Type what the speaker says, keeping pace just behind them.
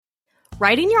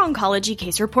Writing your oncology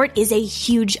case report is a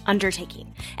huge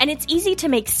undertaking, and it's easy to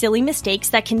make silly mistakes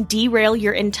that can derail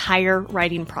your entire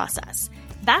writing process.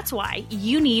 That's why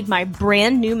you need my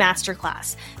brand new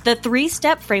masterclass, the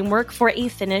 3-step framework for a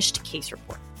finished case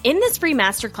report. In this free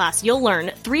masterclass, you'll learn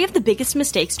 3 of the biggest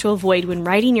mistakes to avoid when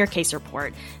writing your case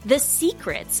report, the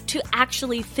secrets to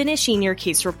actually finishing your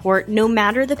case report no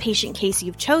matter the patient case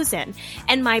you've chosen,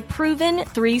 and my proven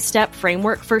 3-step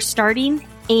framework for starting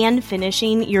and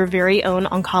finishing your very own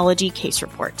oncology case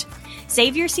report.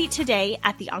 Save your seat today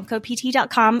at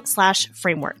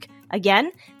theoncopt.com/framework.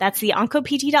 Again, that's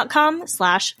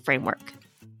theoncopt.com/framework.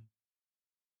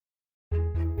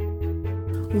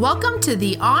 Welcome to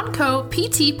the Onco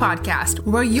PT podcast,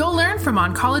 where you'll learn from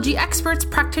oncology experts,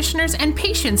 practitioners, and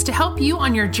patients to help you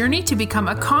on your journey to become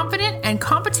a confident and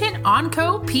competent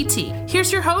Onco PT.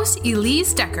 Here's your host,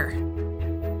 Elise Decker.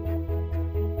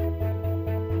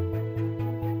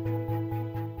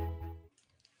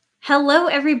 Hello,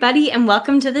 everybody, and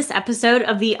welcome to this episode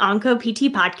of the Onco PT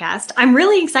podcast. I'm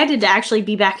really excited to actually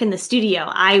be back in the studio.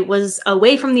 I was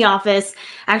away from the office,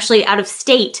 actually out of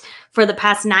state, for the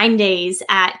past 9 days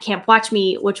at Camp Watch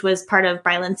Me, which was part of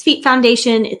Bryland's Feet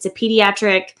Foundation. It's a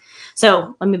pediatric.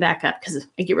 So let me back up because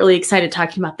I get really excited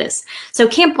talking about this. So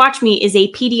Camp Watch Me is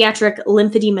a pediatric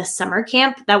lymphedema summer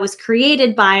camp that was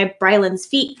created by Bryland's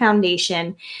Feet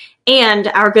Foundation and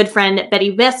our good friend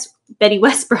Betty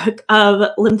Westbrook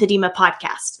of Lymphedema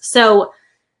Podcast. So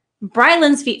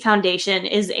Bryland's Feet Foundation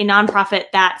is a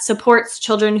nonprofit that supports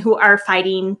children who are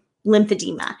fighting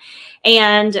lymphedema.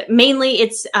 And mainly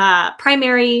it's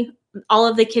primary. All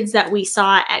of the kids that we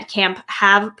saw at camp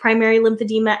have primary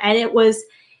lymphedema, and it was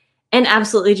an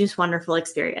absolutely just wonderful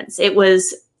experience. It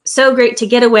was so great to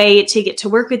get away, to get to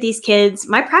work with these kids.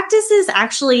 My practice is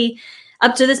actually,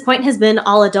 up to this point, has been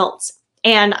all adults.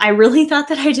 And I really thought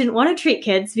that I didn't want to treat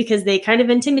kids because they kind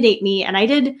of intimidate me. And I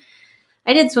did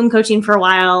swim coaching for a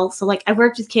while. So I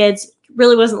worked with kids,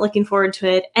 really wasn't looking forward to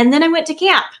it. And then I went to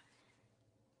camp.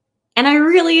 And I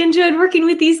really enjoyed working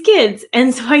with these kids.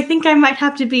 And so I think I might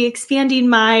have to be expanding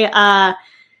my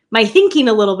my thinking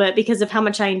a little bit because of how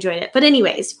much I enjoyed it. But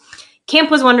anyways,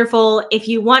 camp was wonderful. If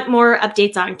you want more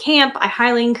updates on camp, I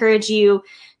highly encourage you,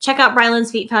 check out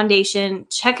Bryland's Feet Foundation,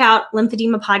 check out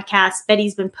Lymphedema Podcast.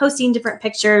 Betty's been posting different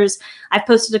pictures. I've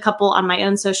posted a couple on my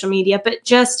own social media, but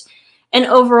just an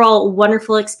overall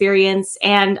wonderful experience.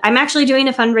 And I'm actually doing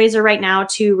a fundraiser right now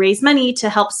to raise money to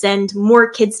help send more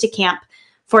kids to camp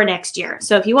for next year.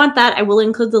 So if you want that, I will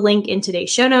include the link in today's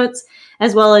show notes,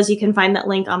 as well as you can find that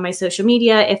link on my social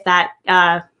media if that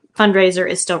fundraiser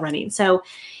is still running. So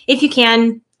if you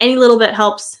can, any little bit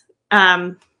helps.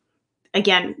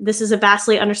 Again, this is a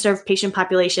vastly underserved patient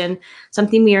population,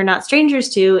 something we are not strangers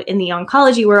to in the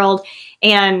oncology world.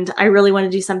 And I really want to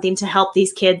do something to help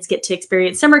these kids get to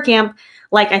experience summer camp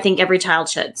like I think every child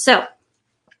should. So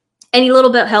any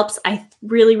little bit helps. I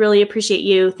really, really appreciate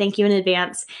you. Thank you in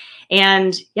advance.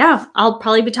 And yeah, I'll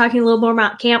probably be talking a little more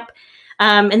about camp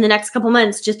in the next couple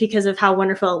months just because of how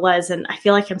wonderful it was. And I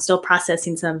feel like I'm still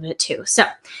processing some of it too. So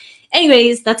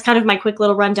anyways, that's kind of my quick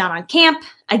little rundown on camp.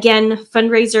 Again,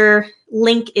 fundraiser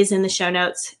link is in the show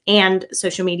notes and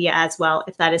social media as well,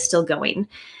 if that is still going.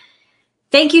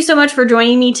 Thank you so much for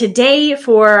joining me today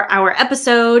for our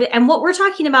episode. And what we're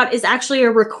talking about is actually a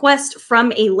request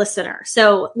from a listener.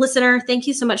 So listener, thank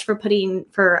you so much for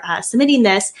submitting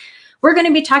this. We're going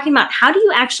to be talking about how do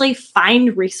you actually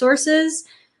find resources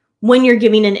when you're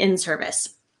giving an in-service.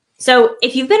 So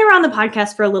if you've been around the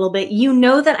podcast for a little bit, you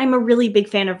know that I'm a really big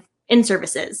fan of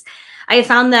in-services. I have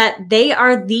found that they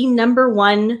are the number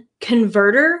one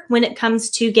converter when it comes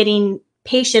to getting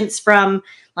patients from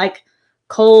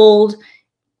cold,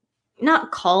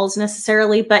 not calls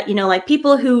necessarily, but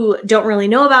people who don't really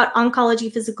know about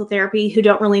oncology physical therapy, who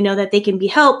don't really know that they can be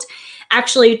helped,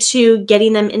 actually to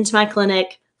getting them into my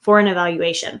clinic for an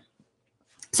evaluation.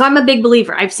 So I'm a big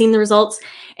believer. I've seen the results,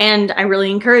 and I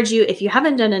really encourage you, if you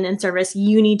haven't done an in-service,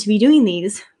 you need to be doing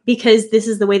these because this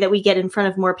is the way that we get in front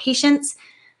of more patients,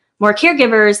 more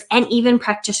caregivers, and even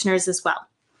practitioners as well.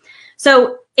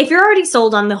 So if you're already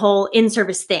sold on the whole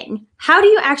in-service thing, how do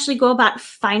you actually go about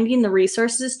finding the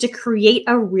resources to create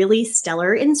a really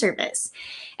stellar in-service?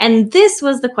 And this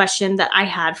was the question that I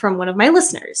had from one of my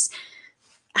listeners.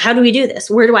 How do we do this?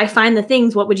 Where do I find the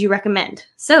things? What would you recommend?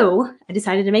 So I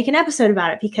decided to make an episode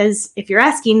about it because if you're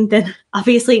asking, then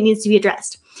obviously it needs to be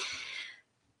addressed.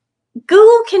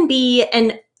 Google can be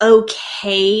an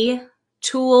okay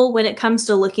tool when it comes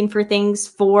to looking for things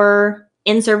for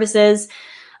in-services.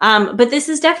 But this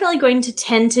is definitely going to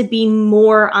tend to be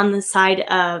more on the side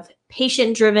of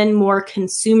patient-driven, more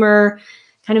consumer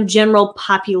kind of general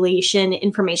population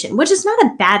information, which is not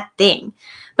a bad thing.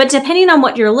 But depending on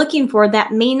what you're looking for,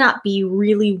 that may not be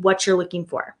really what you're looking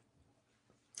for.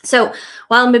 So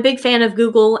while I'm a big fan of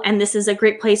Google, and this is a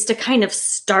great place to kind of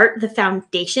start the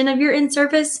foundation of your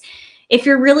in-service, if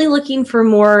you're really looking for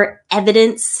more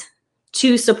evidence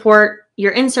to support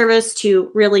your in-service,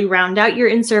 to really round out your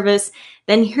in-service,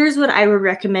 then here's what I would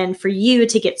recommend for you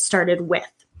to get started with.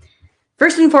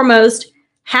 First and foremost,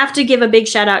 have to give a big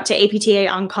shout out to APTA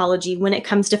Oncology when it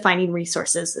comes to finding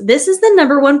resources. This is the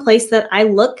number one place that I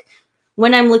look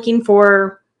when I'm looking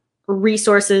for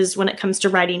resources when it comes to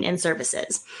writing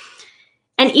in-services.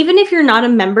 And even if you're not a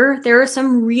member, there are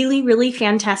some really, really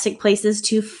fantastic places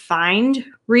to find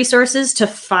resources, to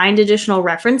find additional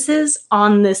references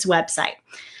on this website.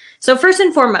 So first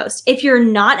and foremost, if you're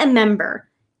not a member,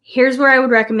 here's where I would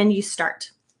recommend you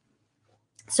start.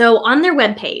 So on their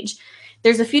webpage,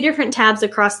 there's a few different tabs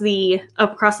across the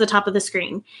top of the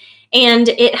screen, and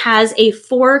it has a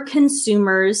For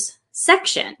Consumers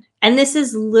section. And this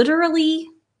is literally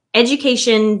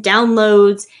education,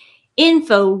 downloads,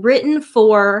 info written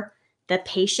for the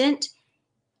patient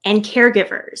and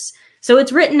caregivers. So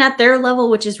it's written at their level,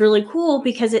 which is really cool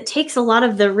because it takes a lot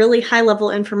of the really high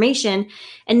level information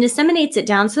and disseminates it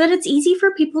down so that it's easy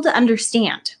for people to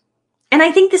understand. And I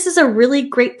think this is a really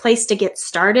great place to get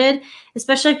started,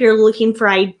 especially if you're looking for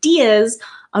ideas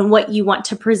on what you want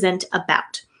to present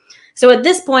about. So at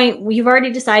this point, you've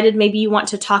already decided maybe you want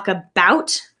to talk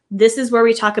about. This is where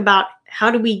we talk about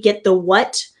how do we get the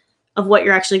what of what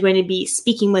you're actually going to be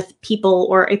speaking with people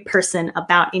or a person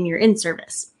about in your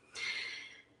in-service.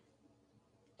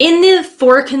 In the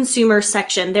For Consumer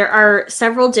section, there are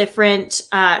several different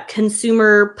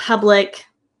consumer public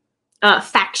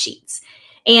fact sheets.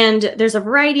 And there's a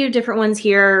variety of different ones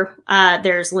here.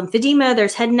 There's lymphedema,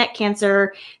 there's head and neck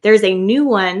cancer. There's a new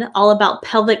one all about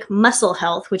pelvic muscle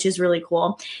health, which is really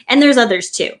cool. And there's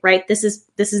others too, right? This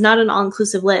is not an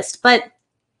all-inclusive list, but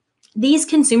these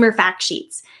consumer fact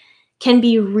sheets can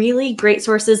be really great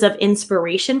sources of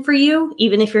inspiration for you,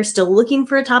 even if you're still looking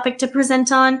for a topic to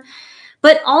present on.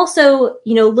 But also,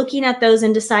 looking at those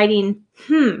and deciding,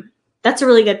 that's a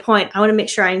really good point. I want to make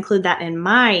sure I include that in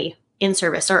my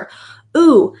in-service. Or,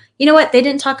 ooh, you know what? They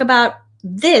didn't talk about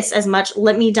this as much.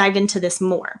 Let me dive into this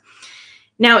more.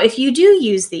 Now, if you do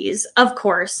use these, of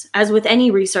course, as with any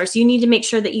resource, you need to make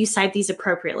sure that you cite these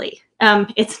appropriately.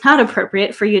 It's not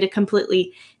appropriate for you to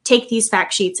completely take these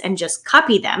fact sheets and just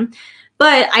copy them.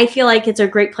 But I feel like it's a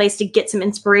great place to get some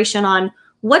inspiration on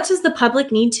what does the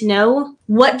public need to know?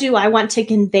 What do I want to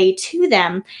convey to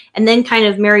them? And then kind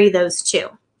of marry those two.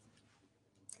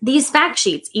 These fact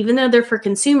sheets, even though they're for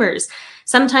consumers,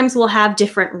 sometimes will have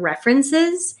different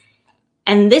references.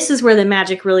 And this is where the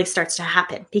magic really starts to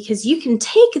happen, because you can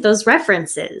take those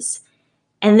references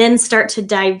and then start to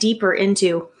dive deeper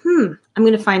into, I'm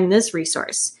going to find this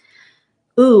resource.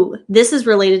 Ooh, this is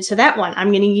related to that one. I'm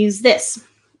going to use this,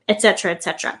 etc.,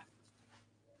 etc.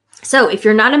 So if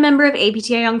you're not a member of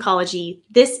APTA Oncology,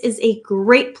 this is a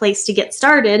great place to get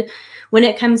started when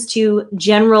it comes to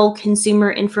general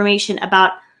consumer information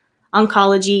about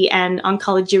oncology and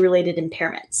oncology-related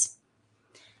impairments.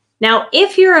 Now,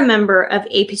 if you're a member of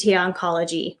APTA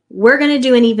Oncology, we're going to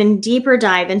do an even deeper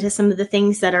dive into some of the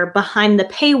things that are behind the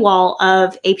paywall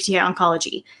of APTA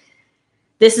Oncology.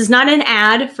 This is not an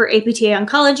ad for APTA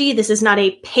Oncology. This is not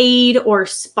a paid or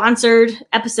sponsored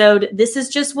episode. This is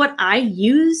just what I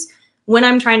use when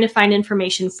I'm trying to find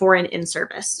information for an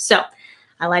in-service. So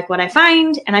I like what I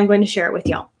find, and I'm going to share it with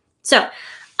y'all. So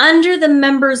under the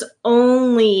members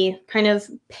only kind of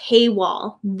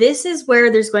paywall, this is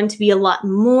where there's going to be a lot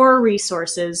more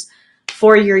resources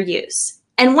for your use.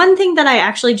 And one thing that I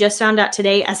actually just found out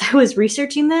today as I was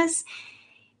researching this,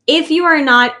 if you are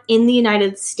not in the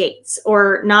United States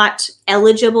or not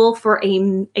eligible for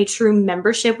a true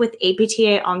membership with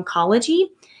APTA Oncology,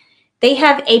 they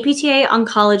have APTA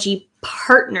Oncology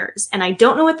Partners. And I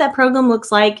don't know what that program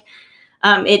looks like.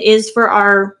 It is for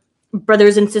our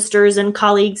brothers and sisters and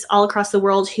colleagues all across the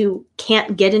world who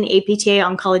can't get an APTA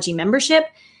Oncology membership,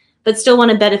 but still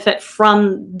want to benefit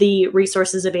from the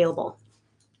resources available.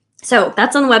 So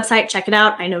that's on the website. Check it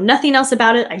out. I know nothing else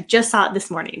about it. I just saw it this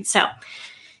morning. So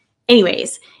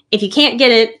anyways, if you can't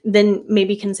get it, then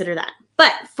maybe consider that.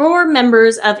 But for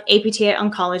members of APTA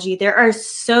Oncology, there are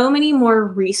so many more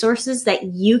resources that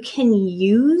you can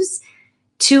use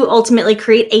to ultimately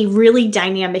create a really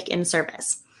dynamic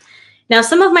in-service. Now,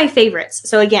 some of my favorites.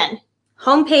 So again,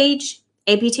 homepage,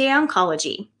 APTA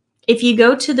Oncology. If you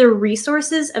go to the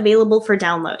resources available for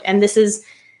download, and this is,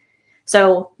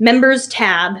 so members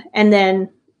tab, and then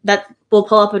that will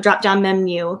pull up a drop-down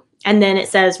menu, And then it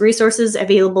says resources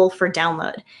available for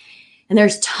download. And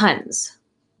there's tons.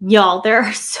 Y'all, there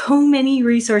are so many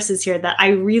resources here that I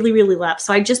really, really love.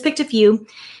 So I just picked a few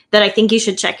that I think you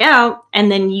should check out,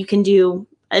 and then you can do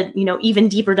a, even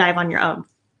deeper dive on your own.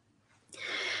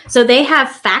 So they have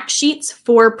fact sheets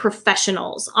for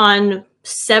professionals on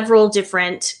several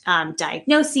different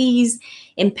diagnoses,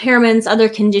 impairments, other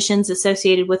conditions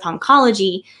associated with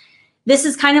oncology. This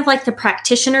is kind of like the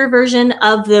practitioner version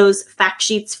of those fact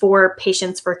sheets for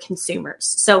patients for consumers.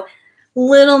 So a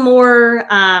little more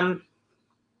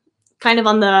kind of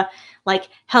on the like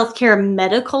healthcare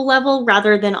medical level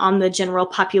rather than on the general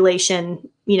population,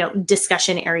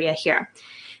 discussion area here.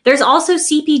 There's also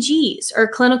CPGs or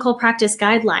clinical practice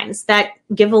guidelines that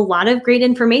give a lot of great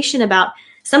information about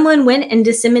someone went and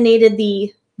disseminated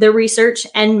the research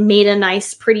and made a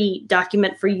nice, pretty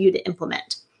document for you to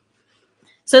implement.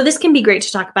 So this can be great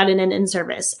to talk about in an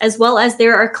in-service, as well as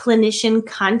there are clinician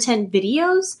content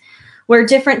videos where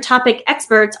different topic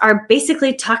experts are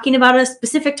basically talking about a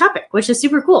specific topic, which is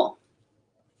super cool.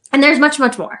 And there's much,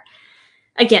 much more.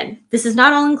 Again, this is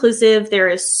not all inclusive. There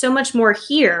is so much more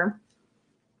here.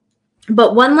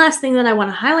 But one last thing that I want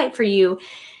to highlight for you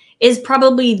is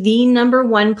probably the number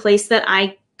one place that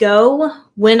I go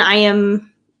when I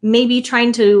am maybe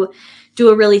trying to do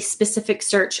a really specific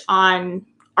search on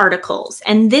articles.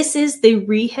 And this is the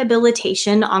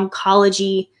Rehabilitation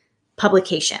Oncology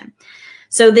publication.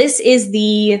 So this is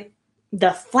the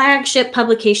flagship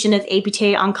publication of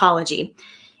APTA Oncology.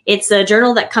 It's a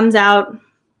journal that comes out,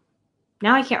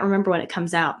 now I can't remember when it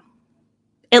comes out,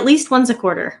 at least once a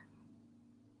quarter.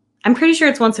 I'm pretty sure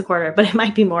it's once a quarter, but it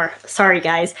might be more. Sorry,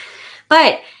 guys.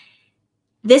 But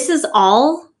this is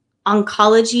all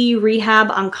oncology, rehab,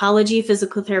 oncology,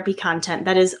 physical therapy content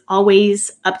that is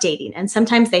always updating. And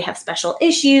sometimes they have special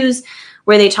issues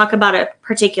where they talk about a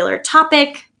particular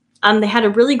topic. They had a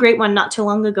really great one not too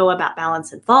long ago about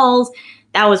balance and falls.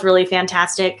 That was really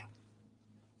fantastic.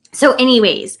 So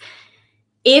anyways,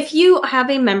 if you have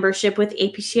a membership with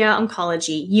APTA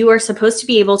Oncology, you are supposed to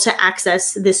be able to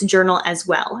access this journal as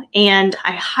well. And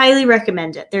I highly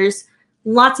recommend it. There's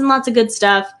lots and lots of good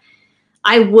stuff.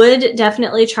 I would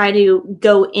definitely try to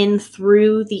go in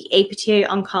through the APTA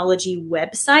Oncology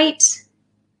website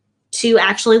to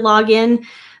actually log in.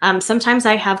 Sometimes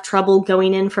I have trouble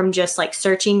going in from just like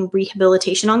searching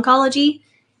rehabilitation oncology.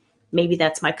 Maybe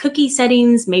that's my cookie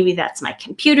settings. Maybe that's my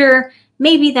computer.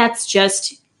 Maybe that's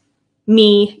just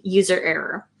me, user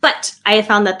error. But I have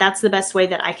found that that's the best way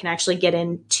that I can actually get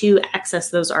in to access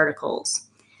those articles.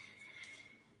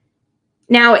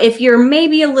 Now, if you're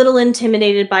maybe a little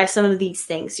intimidated by some of these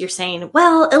things, you're saying,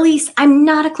 well, Elise, I'm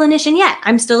not a clinician yet.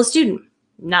 I'm still a student.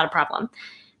 Not a problem.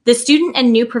 The Student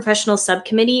and New Professional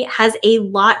Subcommittee has a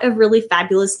lot of really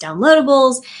fabulous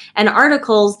downloadables and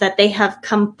articles that they have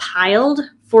compiled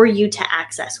for you to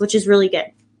access, which is really good.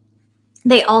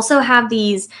 They also have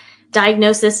these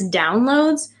diagnosis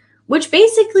downloads, which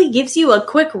basically gives you a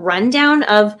quick rundown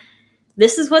of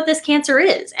this is what this cancer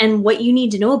is and what you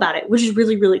need to know about it, which is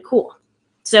really, really cool.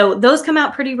 So those come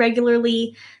out pretty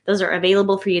regularly. Those are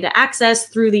available for you to access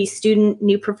through the Student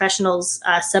New Professionals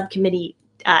Subcommittee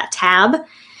tab,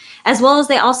 as well as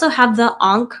they also have the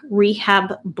Onc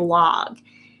Rehab blog.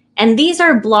 And these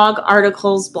are blog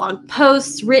articles, blog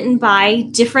posts written by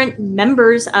different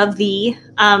members of the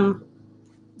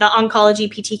oncology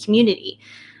PT community,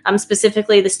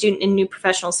 specifically the Student and New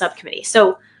Professional Subcommittee.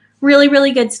 So really,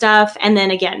 really good stuff. And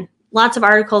then again, lots of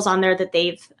articles on there that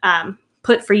they've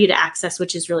put for you to access,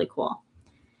 which is really cool.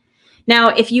 Now,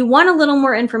 if you want a little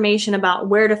more information about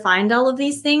where to find all of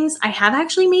these things, I have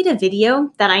actually made a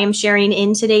video that I am sharing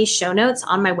in today's show notes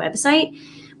on my website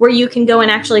where you can go and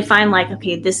actually find like,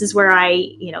 okay, this is where I,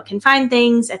 can find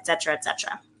things, et cetera, et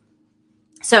cetera.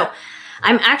 So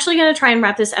I'm actually going to try and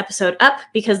wrap this episode up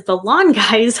because the lawn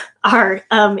guys are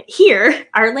here.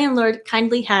 Our landlord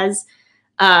kindly has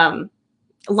lawn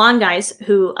guys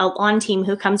a lawn team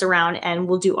who comes around and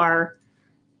will do our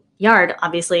yard,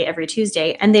 obviously, every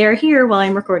Tuesday. And they are here while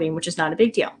I'm recording, which is not a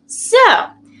big deal. So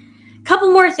a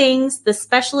couple more things. The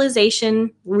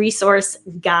specialization resource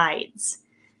guides.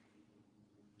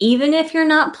 Even if you're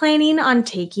not planning on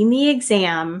taking the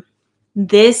exam,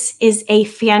 this is a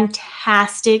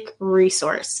fantastic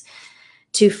resource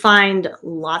to find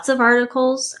lots of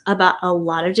articles about a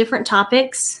lot of different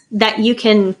topics that you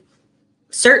can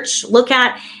search, look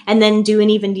at, and then do an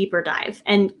even deeper dive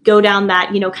and go down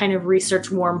that, kind of research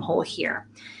wormhole here.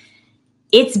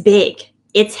 It's big.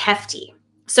 It's hefty.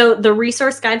 So the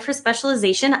resource guide for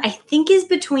specialization, I think, is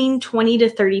between 20 to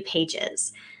 30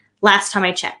 pages last time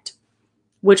I checked,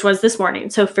 which was this morning,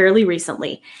 so fairly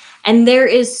recently. And there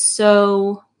is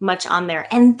so much on there.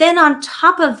 And then on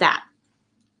top of that,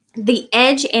 the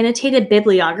Edge annotated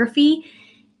bibliography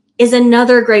is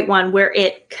another great one where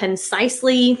it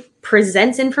concisely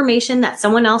presents information that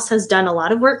someone else has done a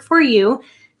lot of work for you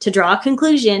to draw a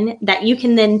conclusion that you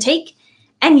can then take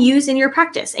and use in your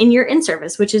practice, in your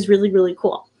in-service, which is really, really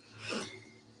cool.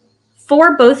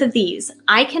 For both of these,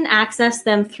 I can access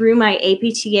them through my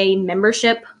APTA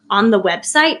membership on the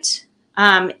website.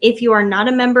 If you are not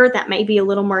a member, that might be a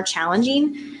little more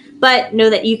challenging, but know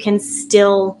that you can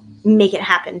still make it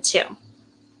happen too.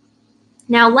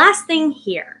 Now, last thing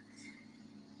here.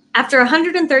 After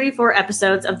 134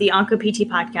 episodes of the OncoPT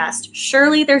podcast,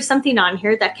 surely there's something on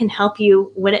here that can help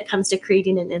you when it comes to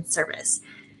creating an in-service.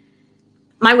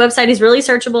 My website is really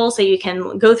searchable, so you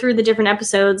can go through the different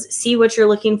episodes, see what you're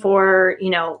looking for,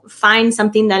 find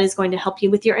something that is going to help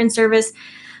you with your in-service.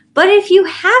 But if you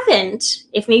haven't,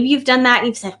 if maybe you've done that and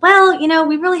you've said, well,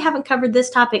 we really haven't covered this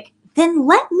topic, then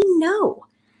let me know.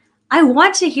 I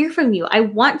want to hear from you. I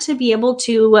want to be able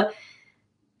to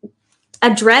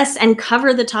address and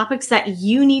cover the topics that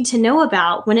you need to know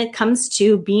about when it comes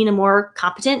to being a more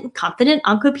competent and confident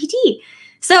OncoPT.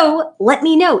 So let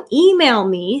me know. Email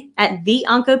me at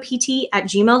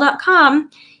theoncopt@gmail.com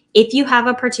if you have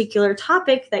a particular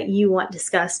topic that you want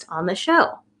discussed on the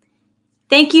show.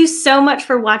 Thank you so much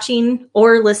for watching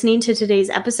or listening to today's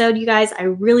episode, you guys. I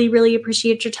really, really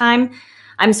appreciate your time.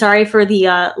 I'm sorry for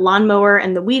the lawnmower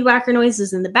and the weed whacker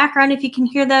noises in the background if you can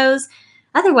hear those.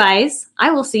 Otherwise,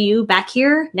 I will see you back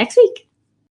here next week.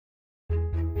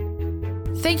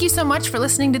 Thank you so much for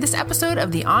listening to this episode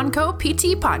of the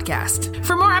OncoPT podcast.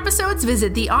 For more episodes,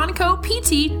 visit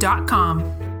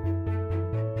theoncopt.com.